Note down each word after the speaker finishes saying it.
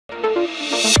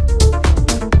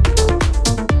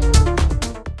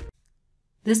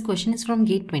This question is from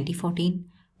GATE 2014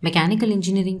 Mechanical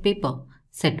Engineering paper,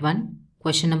 Set 1,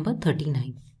 question number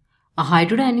 39. A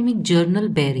hydrodynamic journal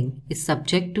bearing is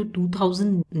subject to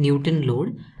 2000 Newton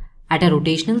load at a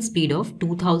rotational speed of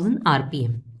 2000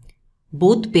 rpm.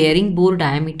 Both bearing bore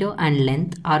diameter and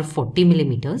length are 40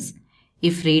 millimeters.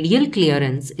 If radial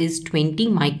clearance is 20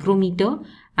 micrometer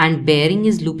and bearing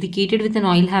is lubricated with an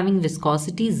oil having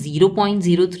viscosity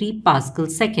 0.03 Pascal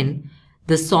second,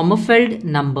 the Sommerfeld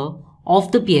number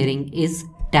of the bearing is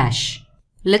dash.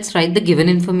 Let's write the given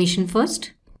information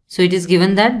first. So it is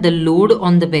given that the load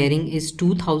on the bearing is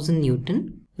 2000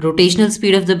 Newton. Rotational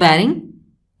speed of the bearing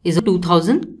is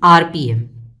 2000 rpm.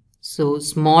 So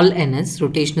small ns,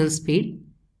 rotational speed,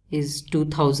 is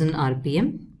 2000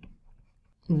 rpm.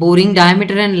 Boring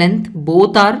diameter and length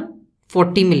both are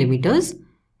 40 millimeters.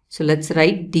 So let's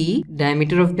write the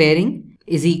diameter of bearing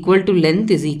is equal to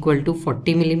length is equal to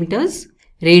 40 millimeters.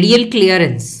 Radial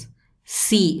clearance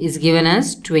C is given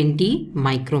as 20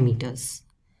 micrometers.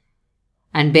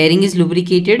 And bearing is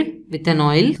lubricated with an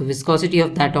oil. So viscosity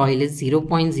of that oil is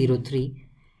 0.03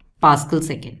 Pascal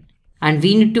second. And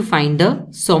we need to find the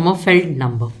Sommerfeld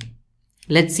number.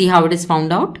 Let's see how it is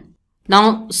found out.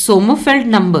 Now Sommerfeld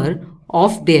number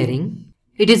of bearing,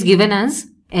 it is given as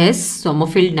S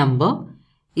Sommerfeld number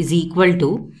is equal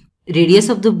to radius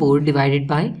of the bore divided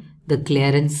by the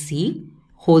clearance C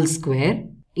whole square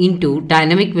into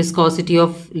dynamic viscosity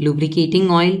of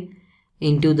lubricating oil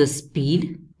into the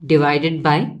speed divided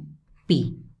by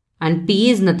P. And P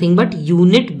is nothing but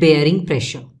unit bearing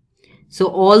pressure. So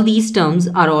all these terms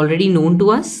are already known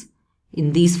to us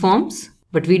in these forms,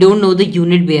 but we don't know the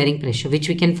unit bearing pressure, which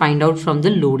we can find out from the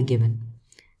load given.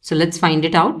 So let's find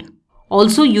it out.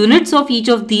 Also, units of each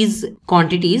of these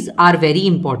quantities are very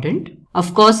important.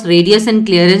 Of course, radius and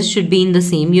clearance should be in the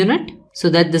same unit so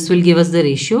that this will give us the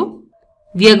ratio.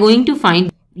 We are going to find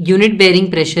unit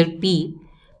bearing pressure P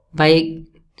by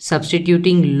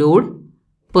substituting load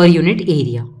per unit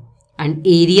area. And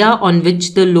area on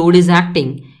which the load is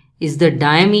acting is the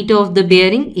diameter of the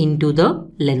bearing into the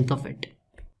length of it.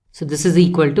 So this is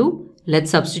equal to,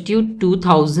 let's substitute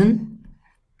 2000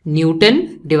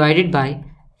 Newton divided by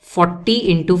 40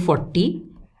 into 40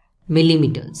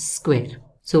 millimeters square.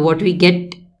 So what we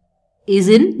get is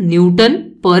in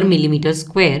Newton per millimeter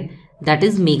square, that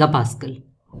is megapascal.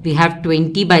 We have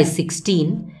 20 by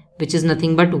 16, which is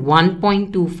nothing but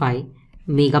 1.25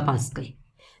 megapascal.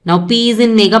 Now P is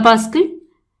in megapascal.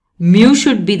 Mu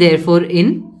should be therefore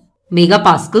in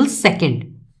megapascal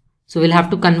second. So we'll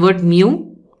have to convert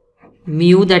mu.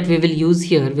 Mu that we will use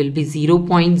here will be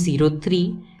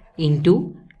 0.03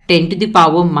 into 10 to the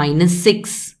power minus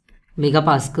 6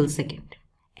 megapascal second.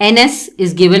 Ns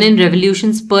is given in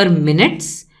revolutions per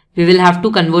minutes. We will have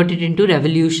to convert it into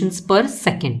revolutions per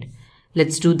second.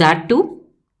 Let's do that too.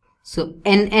 So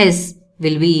Ns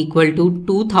will be equal to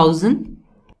 2000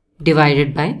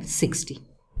 divided by 60,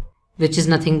 which is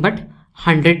nothing but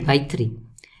 100 by 3.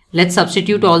 Let's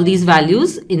substitute all these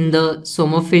values in the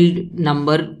Sommerfeld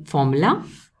number formula.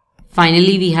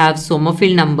 Finally, we have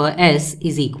Sommerfeld number S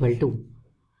is equal to,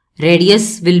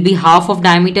 radius will be half of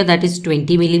diameter, that is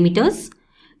 20 millimeters.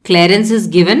 Clearance is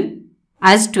given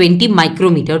as 20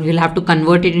 micrometer. We'll have to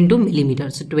convert it into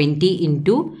millimeters. So 20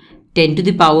 into 10 to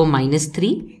the power minus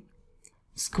 3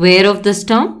 square of this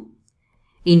term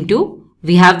into,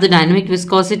 we have the dynamic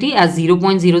viscosity as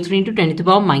 0.03 into 10 to the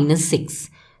power minus 6.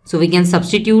 So we can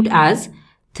substitute as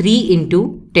 3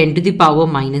 into 10 to the power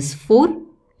minus 4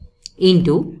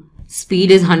 into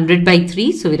speed is 100 by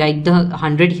 3. So we write the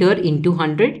 100 here into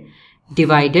 100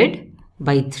 divided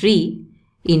by 3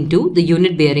 into the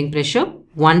unit bearing pressure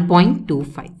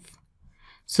 1.25.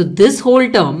 So this whole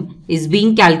term is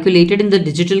being calculated in the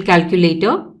digital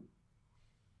calculator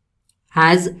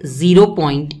as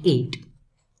 0.8.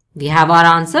 We have our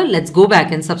answer. Let's go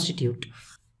back and substitute.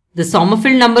 The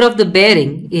Sommerfeld number of the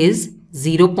bearing is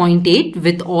 0.8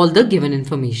 with all the given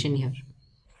information here.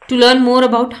 To learn more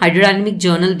about hydrodynamic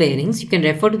journal bearings, you can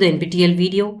refer to the NPTEL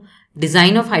video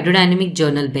Design of Hydrodynamic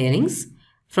Journal Bearings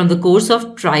from the course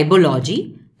of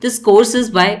Tribology. This course is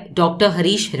by Dr.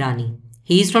 Harish Hirani.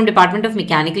 He is from Department of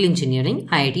Mechanical Engineering,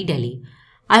 IIT Delhi.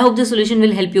 I hope the solution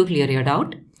will help you clear your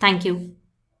doubt. Thank you.